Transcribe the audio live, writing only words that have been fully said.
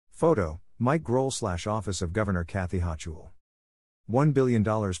Photo, Mike Grohl / Office of Governor Kathy Hochul. $1 billion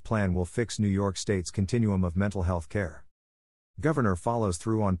plan will fix New York State's continuum of mental health care. Governor follows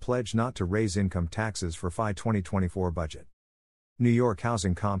through on pledge not to raise income taxes for FY 2024 budget. New York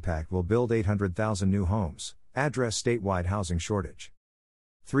Housing Compact will build 800,000 new homes, address statewide housing shortage.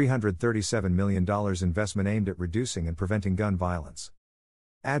 $337 million investment aimed at reducing and preventing gun violence.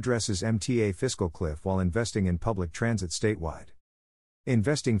 Addresses MTA fiscal cliff while investing in public transit statewide.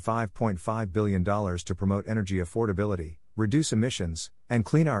 Investing $5.5 billion to promote energy affordability, reduce emissions, and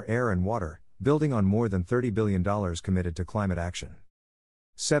clean our air and water, building on more than $30 billion committed to climate action.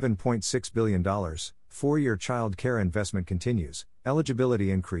 $7.6 billion, 4-year child care investment continues, eligibility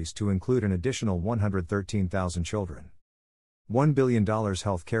increased to include an additional 113,000 children. $1 billion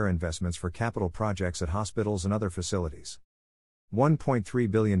health care investments for capital projects at hospitals and other facilities.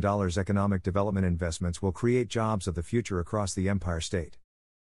 $1.3 billion economic development investments will create jobs of the future across the Empire State.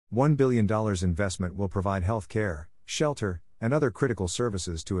 $1 billion investment will provide health care, shelter, and other critical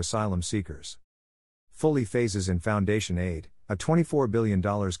services to asylum seekers. Fully phases in foundation aid, a $24 billion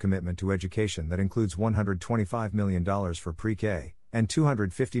commitment to education that includes $125 million for pre-K, and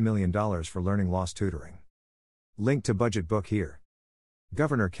 $250 million for learning loss tutoring. Link to budget book here.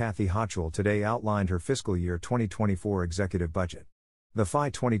 Governor Kathy Hochul today outlined her fiscal year 2024 executive budget. The FY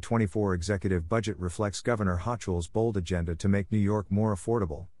 2024 executive budget reflects Governor Hochul's bold agenda to make New York more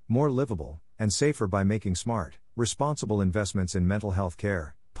affordable, more livable, and safer by making smart, responsible investments in mental health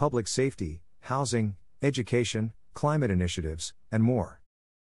care, public safety, housing, education, climate initiatives, and more.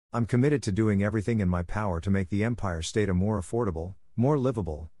 I'm committed to doing everything in my power to make the Empire State a more affordable, more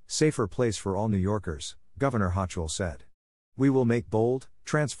livable, safer place for all New Yorkers, Governor Hochul said. We will make bold,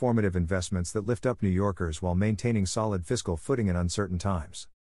 transformative investments that lift up New Yorkers while maintaining solid fiscal footing in uncertain times.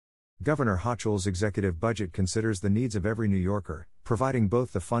 Governor Hochul's executive budget considers the needs of every New Yorker, providing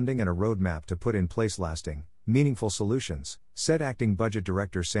both the funding and a roadmap to put in place lasting, meaningful solutions, said Acting Budget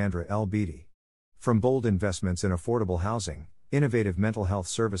Director Sandra L. Beatty. From bold investments in affordable housing, innovative mental health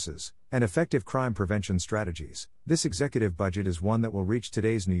services, and effective crime prevention strategies, this executive budget is one that will reach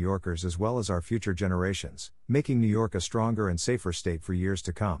today's New Yorkers as well as our future generations, making New York a stronger and safer state for years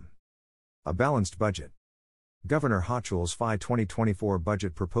to come. A balanced budget. Governor Hochul's FY 2024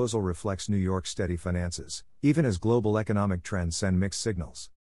 budget proposal reflects New York's steady finances, even as global economic trends send mixed signals.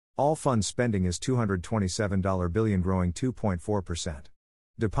 All fund spending is $227 billion, growing 2.4%.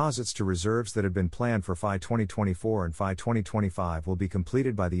 Deposits to reserves that had been planned for FY 2024 and FY 2025 will be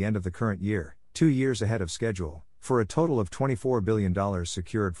completed by the end of the current year, 2 years ahead of schedule, for a total of $24 billion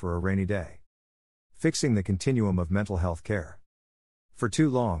secured for a rainy day. Fixing the continuum of mental health care. For too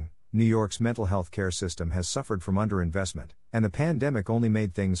long, New York's mental health care system has suffered from underinvestment, and the pandemic only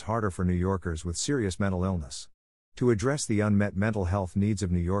made things harder for New Yorkers with serious mental illness. To address the unmet mental health needs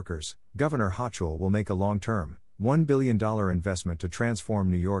of New Yorkers, Governor Hochul will make a long-term, $1 billion investment to transform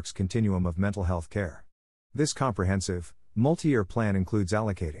New York's continuum of mental health care. This comprehensive, multi-year plan includes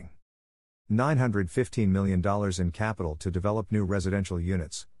allocating $915 million in capital to develop new residential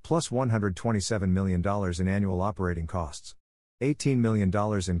units, plus $127 million in annual operating costs. $18 million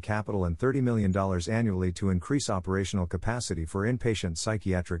in capital and $30 million annually to increase operational capacity for inpatient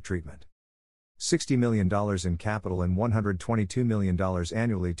psychiatric treatment. $60 million in capital and $122 million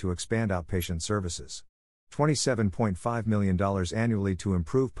annually to expand outpatient services. $27.5 million annually to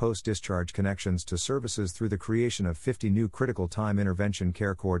improve post-discharge connections to services through the creation of 50 new critical time intervention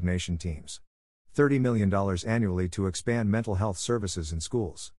care coordination teams. $30 million annually to expand mental health services in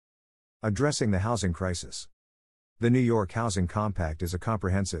schools. Addressing the housing crisis. The New York Housing Compact is a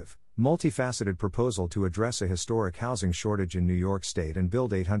comprehensive, multifaceted proposal to address a historic housing shortage in New York State and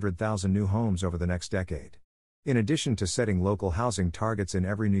build 800,000 new homes over the next decade. In addition to setting local housing targets in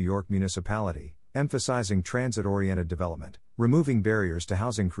every New York municipality, emphasizing transit-oriented development, removing barriers to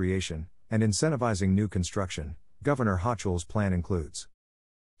housing creation, and incentivizing new construction, Governor Hochul's plan includes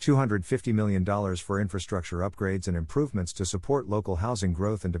 $250 million for infrastructure upgrades and improvements to support local housing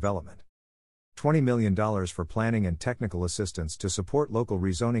growth and development. $20 million for planning and technical assistance to support local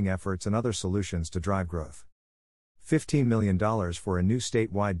rezoning efforts and other solutions to drive growth. $15 million for a new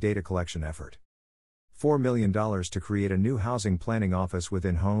statewide data collection effort. $4 million to create a new housing planning office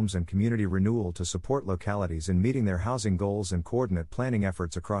within homes and community renewal to support localities in meeting their housing goals and coordinate planning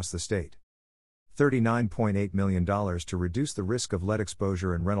efforts across the state. $39.8 million to reduce the risk of lead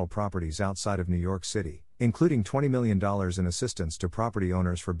exposure in rental properties outside of New York City, including $20 million in assistance to property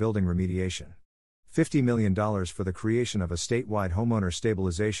owners for building remediation. $50 million for the creation of a statewide homeowner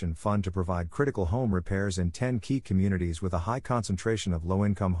stabilization fund to provide critical home repairs in 10 key communities with a high concentration of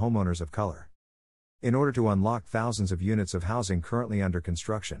low-income homeowners of color. In order to unlock thousands of units of housing currently under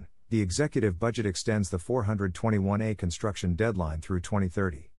construction, the executive budget extends the 421A construction deadline through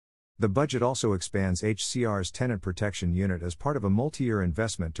 2030. The budget also expands HCR's Tenant Protection Unit as part of a multi-year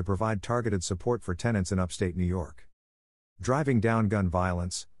investment to provide targeted support for tenants in upstate New York. Driving down gun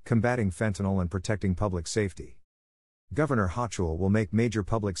violence, combating fentanyl and protecting public safety. Governor Hochul will make major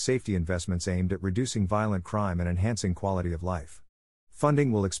public safety investments aimed at reducing violent crime and enhancing quality of life.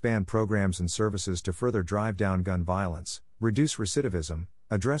 Funding will expand programs and services to further drive down gun violence, reduce recidivism,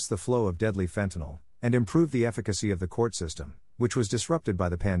 address the flow of deadly fentanyl, and improve the efficacy of the court system, which was disrupted by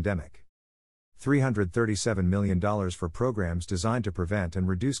the pandemic. $337 million for programs designed to prevent and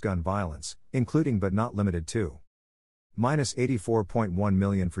reduce gun violence, including but not limited to -$84.1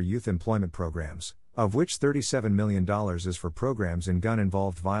 million for youth employment programs, of which $37 million is for programs in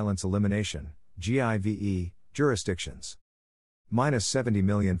gun-involved violence elimination, GIVE, jurisdictions. -$70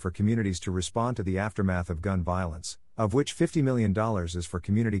 million for communities to respond to the aftermath of gun violence, of which $50 million is for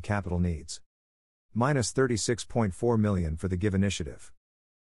community capital needs. -$36.4 million for the GIVE initiative.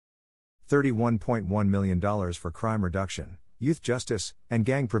 $31.1 million for crime reduction, youth justice, and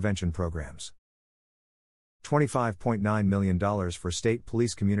gang prevention programs. $25.9 million for state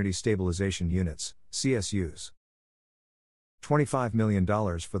police community stabilization units, CSUs. $25 million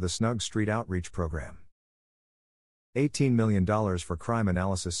for the Snug Street Outreach Program. $18 million for crime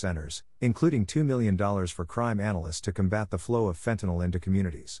analysis centers, including $2 million for crime analysts to combat the flow of fentanyl into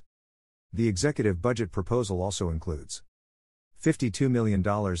communities. The executive budget proposal also includes $52 million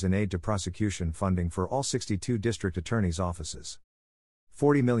in aid to prosecution funding for all 62 district attorneys' offices.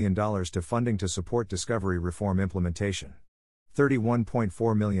 $40 million to funding to support discovery reform implementation.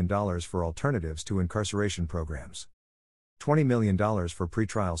 $31.4 million for alternatives to incarceration programs. $20 million for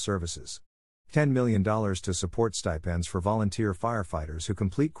pretrial services. $10 million to support stipends for volunteer firefighters who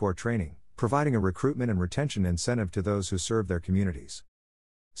complete core training, providing a recruitment and retention incentive to those who serve their communities.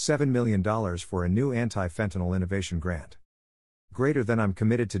 $7 million for a new anti-fentanyl innovation grant. Greater than I'm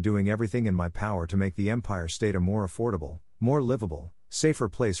committed to doing everything in my power to make the Empire State a more affordable, more livable, safer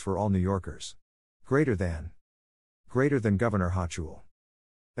place for all New Yorkers. Greater than Governor Hochul.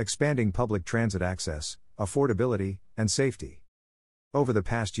 Expanding public transit access, affordability, and safety. Over the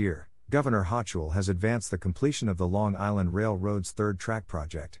past year, Governor Hochul has advanced the completion of the Long Island Railroad's third track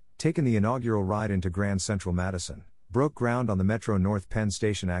project, taken the inaugural ride into Grand Central Madison, broke ground on the Metro North Penn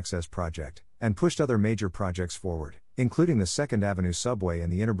Station Access Project, and pushed other major projects forward, including the 2nd Avenue Subway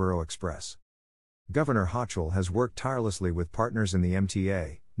and the Interborough Express. Governor Hochul has worked tirelessly with partners in the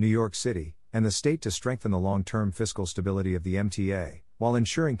MTA, New York City, and the state to strengthen the long-term fiscal stability of the MTA, while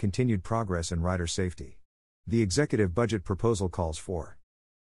ensuring continued progress in rider safety. The executive budget proposal calls for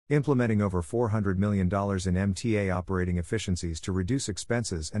implementing over $400 million in MTA operating efficiencies to reduce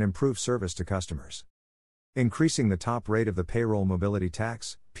expenses and improve service to customers. Increasing the top rate of the payroll mobility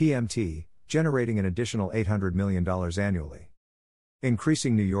tax, PMT, generating an additional $800 million annually.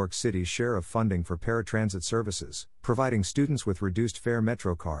 Increasing New York City's share of funding for paratransit services, providing students with reduced fare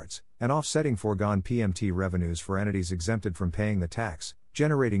Metro cards, and offsetting foregone PMT revenues for entities exempted from paying the tax,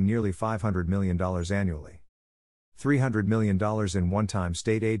 generating nearly $500 million annually. $300 million in one-time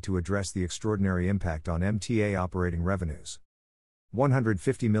state aid to address the extraordinary impact on MTA operating revenues.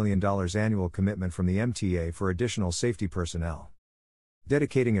 $150 million annual commitment from the MTA for additional safety personnel.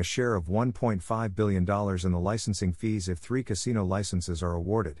 Dedicating a share of $1.5 billion in the licensing fees if 3 casino licenses are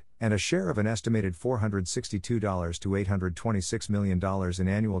awarded, and a share of an estimated $462 to $826 million in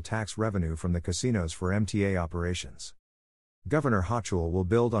annual tax revenue from the casinos for MTA operations. Governor Hochul will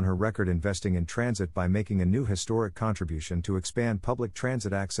build on her record investing in transit by making a new historic contribution to expand public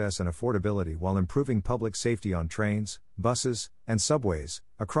transit access and affordability while improving public safety on trains, buses, and subways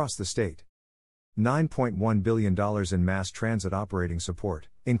across the state. $9.1 billion in mass transit operating support,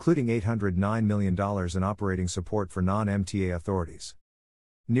 including $809 million in operating support for non-MTA authorities.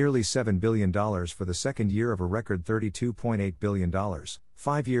 Nearly $7 billion for the second year of a record $32.8 billion,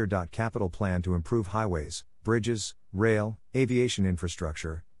 5-year capital plan to improve highways, bridges, rail, aviation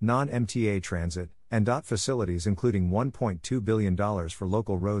infrastructure, non-MTA transit, and facilities, including $1.2 billion for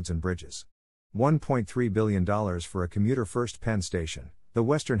local roads and bridges. $1.3 billion for a commuter-first Penn Station, the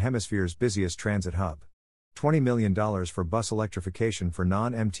Western Hemisphere's busiest transit hub. $20 million for bus electrification for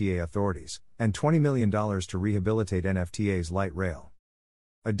non-MTA authorities, and $20 million to rehabilitate NFTA's light rail.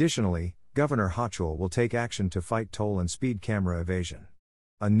 Additionally, Governor Hochul will take action to fight toll and speed camera evasion.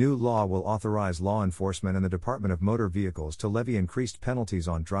 A new law will authorize law enforcement and the Department of Motor Vehicles to levy increased penalties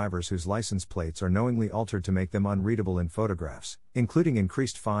on drivers whose license plates are knowingly altered to make them unreadable in photographs, including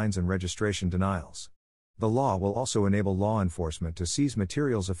increased fines and registration denials. The law will also enable law enforcement to seize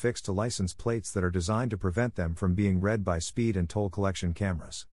materials affixed to license plates that are designed to prevent them from being read by speed and toll collection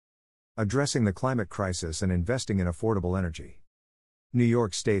cameras. Addressing the climate crisis and investing in affordable energy. New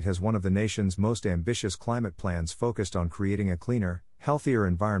York State has one of the nation's most ambitious climate plans focused on creating a cleaner, healthier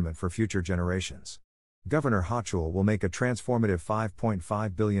environment for future generations. Governor Hochul will make a transformative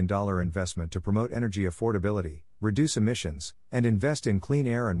 $5.5 billion investment to promote energy affordability, reduce emissions, and invest in clean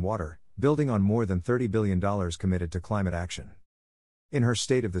air and water, building on more than $30 billion committed to climate action. In her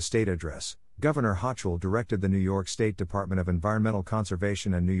State of the State address, Governor Hochul directed the New York State Department of Environmental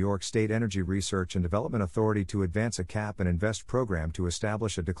Conservation and New York State Energy Research and Development Authority to advance a Cap and Invest program to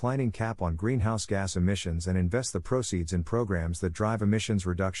establish a declining cap on greenhouse gas emissions and invest the proceeds in programs that drive emissions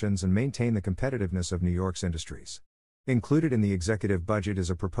reductions and maintain the competitiveness of New York's industries. Included in the executive budget is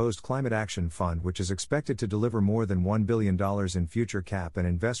a proposed climate action fund which is expected to deliver more than $1 billion in future cap and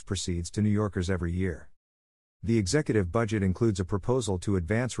invest proceeds to New Yorkers every year. The executive budget includes a proposal to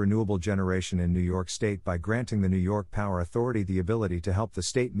advance renewable generation in New York State by granting the New York Power Authority the ability to help the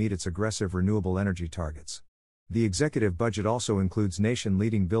state meet its aggressive renewable energy targets. The executive budget also includes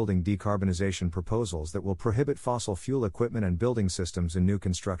nation-leading building decarbonization proposals that will prohibit fossil fuel equipment and building systems in new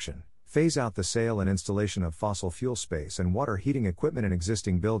construction, phase out the sale and installation of fossil fuel space and water heating equipment in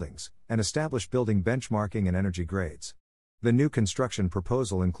existing buildings, and establish building benchmarking and energy grades. The new construction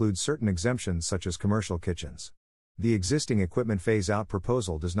proposal includes certain exemptions such as commercial kitchens. The existing equipment phase-out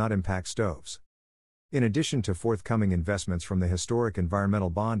proposal does not impact stoves. In addition to forthcoming investments from the historic Environmental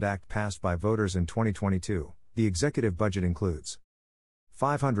Bond Act passed by voters in 2022, the executive budget includes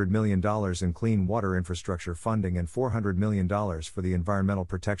 $500 million in clean water infrastructure funding and $400 million for the Environmental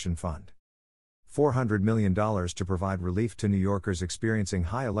Protection Fund. $400 million to provide relief to New Yorkers experiencing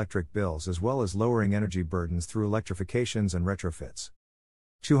high electric bills as well as lowering energy burdens through electrifications and retrofits.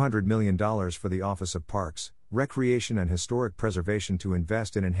 $200 million for the Office of Parks, Recreation and Historic Preservation to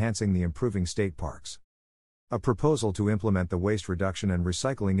invest in enhancing the improving state parks. A proposal to implement the Waste Reduction and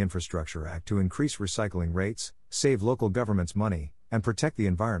Recycling Infrastructure Act to increase recycling rates, save local governments money, and protect the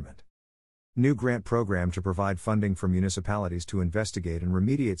environment. New grant program to provide funding for municipalities to investigate and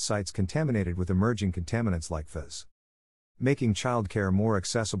remediate sites contaminated with emerging contaminants like PFAS. Making childcare more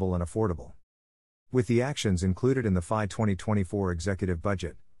accessible and affordable. With the actions included in the FY 2024 executive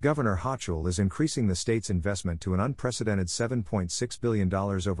budget, Governor Hochul is increasing the state's investment to an unprecedented $7.6 billion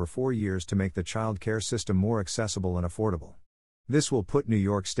over 4 years to make the child care system more accessible and affordable. This will put New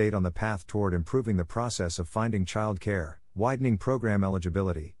York State on the path toward improving the process of finding child care, widening program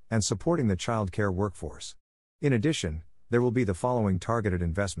eligibility, and supporting the child care workforce. In addition, there will be the following targeted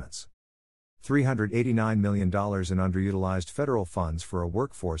investments. $389 million in underutilized federal funds for a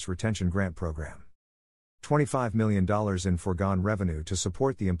workforce retention grant program. $25 million in foregone revenue to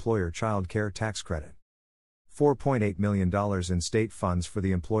support the employer child care tax credit. $4.8 million in state funds for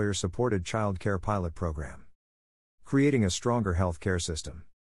the employer-supported child care pilot program. Creating a stronger health care system.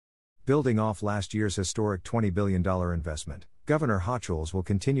 Building off last year's historic $20 billion investment, Governor Hochul will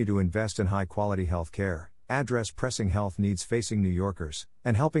continue to invest in high-quality health care, address pressing health needs facing New Yorkers,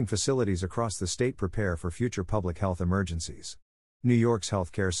 and helping facilities across the state prepare for future public health emergencies. New York's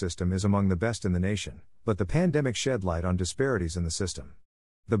healthcare system is among the best in the nation, but the pandemic shed light on disparities in the system.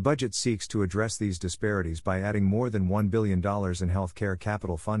 The budget seeks to address these disparities by adding more than $1 billion in healthcare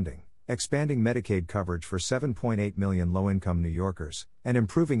capital funding, expanding Medicaid coverage for 7.8 million low-income New Yorkers, and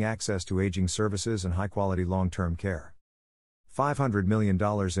improving access to aging services and high-quality long-term care. $500 million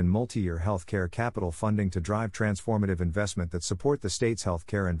in multi-year healthcare capital funding to drive transformative investment that support the state's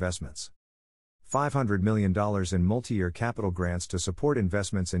healthcare investments. $500 million in multi-year capital grants to support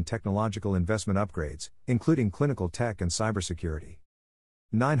investments in technological investment upgrades, including clinical tech and cybersecurity.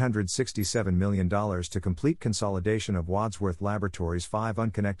 $967 million to complete consolidation of Wadsworth Laboratories' 5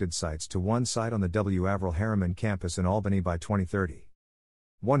 unconnected sites to one site on the W. Avril Harriman campus in Albany by 2030.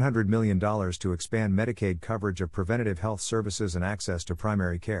 $100 million to expand Medicaid coverage of preventative health services and access to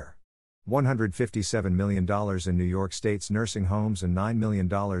primary care. $157 million in New York State's nursing homes and $9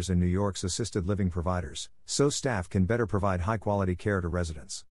 million in New York's assisted living providers, so staff can better provide high-quality care to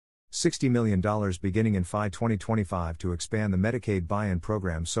residents. $60 million beginning in FY 2025 to expand the Medicaid buy-in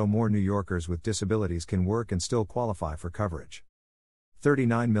program so more New Yorkers with disabilities can work and still qualify for coverage.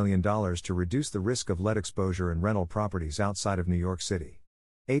 $39 million to reduce the risk of lead exposure in rental properties outside of New York City.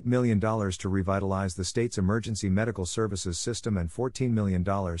 $8 million to revitalize the state's emergency medical services system and $14 million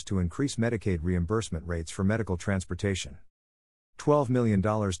to increase Medicaid reimbursement rates for medical transportation. $12 million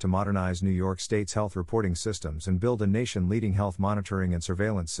to modernize New York State's health reporting systems and build a nation-leading health monitoring and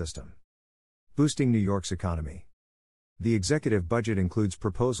surveillance system. Boosting New York's economy. The executive budget includes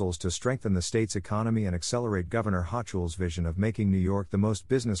proposals to strengthen the state's economy and accelerate Governor Hochul's vision of making New York the most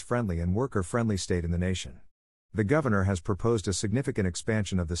business-friendly and worker-friendly state in the nation. The governor has proposed a significant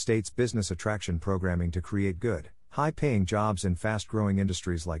expansion of the state's business attraction programming to create good, high-paying jobs in fast-growing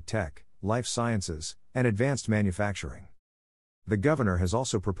industries like tech, life sciences, and advanced manufacturing. The governor has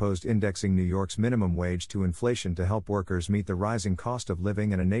also proposed indexing New York's minimum wage to inflation to help workers meet the rising cost of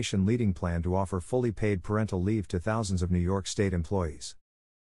living and a nation-leading plan to offer fully paid parental leave to thousands of New York State employees.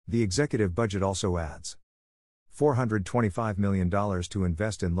 The executive budget also adds $425 million to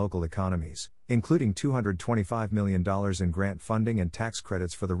invest in local economies, including $225 million in grant funding and tax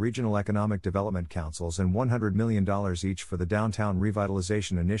credits for the regional economic development councils and $100 million each for the Downtown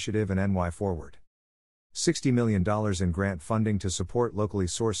Revitalization Initiative and NY Forward. $60 million in grant funding to support locally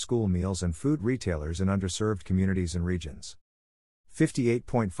sourced school meals and food retailers in underserved communities and regions.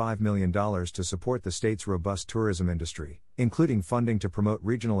 $58.5 million to support the state's robust tourism industry, including funding to promote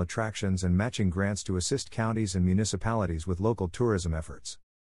regional attractions and matching grants to assist counties and municipalities with local tourism efforts.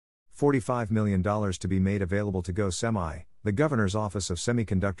 $45 million to be made available to GoSemi, the governor's Office of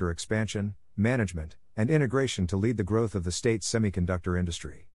Semiconductor Expansion, Management, and Integration to lead the growth of the state's semiconductor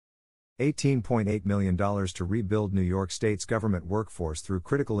industry. $18.8 million to rebuild New York State's government workforce through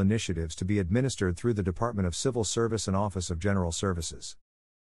critical initiatives to be administered through the Department of Civil Service and Office of General Services.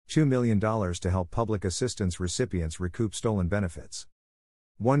 $2 million to help public assistance recipients recoup stolen benefits.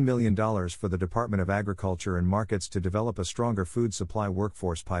 $1 million for the Department of Agriculture and Markets to develop a stronger food supply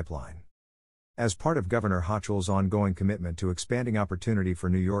workforce pipeline. As part of Governor Hochul's ongoing commitment to expanding opportunity for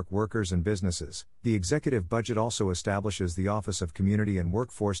New York workers and businesses, the executive budget also establishes the Office of Community and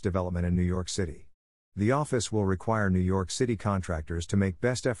Workforce Development in New York City. The office will require New York City contractors to make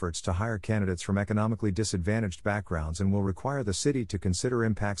best efforts to hire candidates from economically disadvantaged backgrounds and will require the city to consider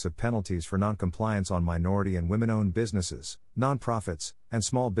impacts of penalties for noncompliance on minority and women-owned businesses, nonprofits, and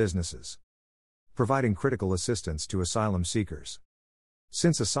small businesses. Providing critical assistance to asylum seekers.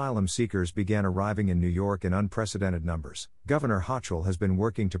 Since asylum seekers began arriving in New York in unprecedented numbers, Governor Hochul has been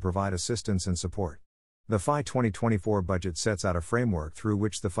working to provide assistance and support. The FY 2024 budget sets out a framework through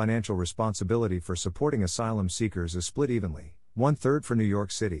which the financial responsibility for supporting asylum seekers is split evenly, 1/3 for New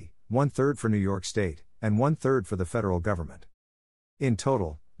York City, 1/3 for New York State, and 1/3 for the federal government. In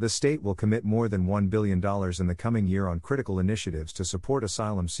total, the state will commit more than $1 billion in the coming year on critical initiatives to support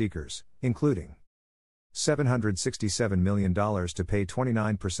asylum seekers, including $767 million to pay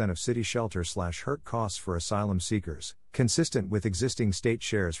 29% of city shelter/HURT costs for asylum seekers, consistent with existing state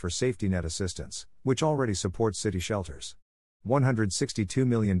shares for safety net assistance, which already supports city shelters. $162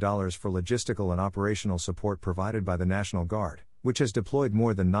 million for logistical and operational support provided by the National Guard, which has deployed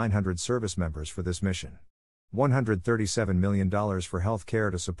more than 900 service members for this mission. $137 million for health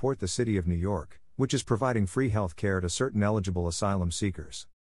care to support the City of New York, which is providing free health care to certain eligible asylum seekers.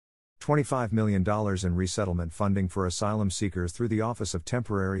 $25 million in resettlement funding for asylum seekers through the Office of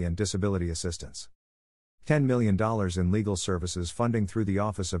Temporary and Disability Assistance. $10 million in legal services funding through the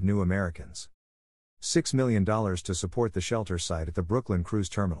Office of New Americans. $6 million to support the shelter site at the Brooklyn Cruise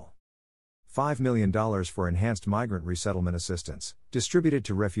Terminal. $5 million for enhanced migrant resettlement assistance, distributed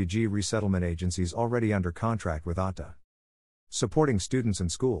to refugee resettlement agencies already under contract with ATA. Supporting students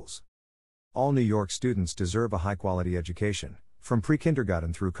and schools. All New York students deserve a high-quality education, from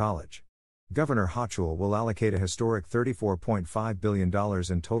pre-kindergarten through college. Governor Hochul will allocate a historic $34.5 billion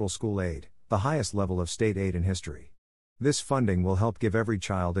in total school aid, the highest level of state aid in history. This funding will help give every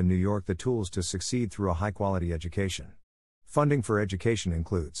child in New York the tools to succeed through a high-quality education. Funding for education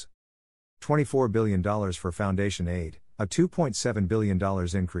includes $24 billion for foundation aid, a $2.7 billion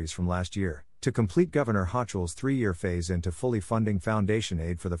increase from last year, to complete Governor Hochul's 3-year phase into fully funding foundation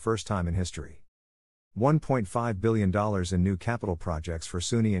aid for the first time in history. $1.5 billion in new capital projects for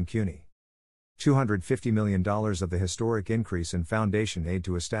SUNY and CUNY. $250 million of the historic increase in foundation aid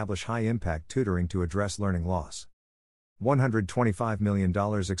to establish high-impact tutoring to address learning loss. $125 million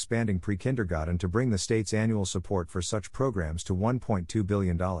expanding pre-kindergarten to bring the state's annual support for such programs to $1.2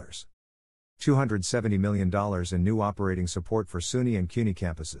 billion. $270 million in new operating support for SUNY and CUNY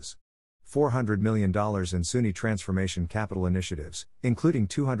campuses. $400 million in SUNY transformation capital initiatives, including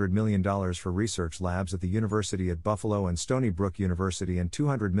 $200 million for research labs at the University at Buffalo and Stony Brook University and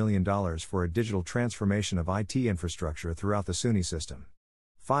 $200 million for a digital transformation of IT infrastructure throughout the SUNY system.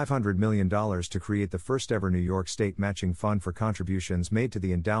 $500 million to create the first-ever New York State matching fund for contributions made to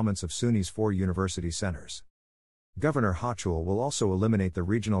the endowments of SUNY's 4 university centers. Governor Hochul will also eliminate the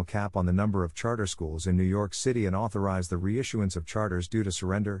regional cap on the number of charter schools in New York City and authorize the reissuance of charters due to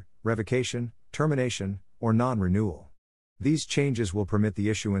surrender, revocation, termination, or non-renewal. These changes will permit the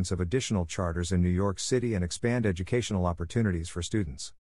issuance of additional charters in New York City and expand educational opportunities for students.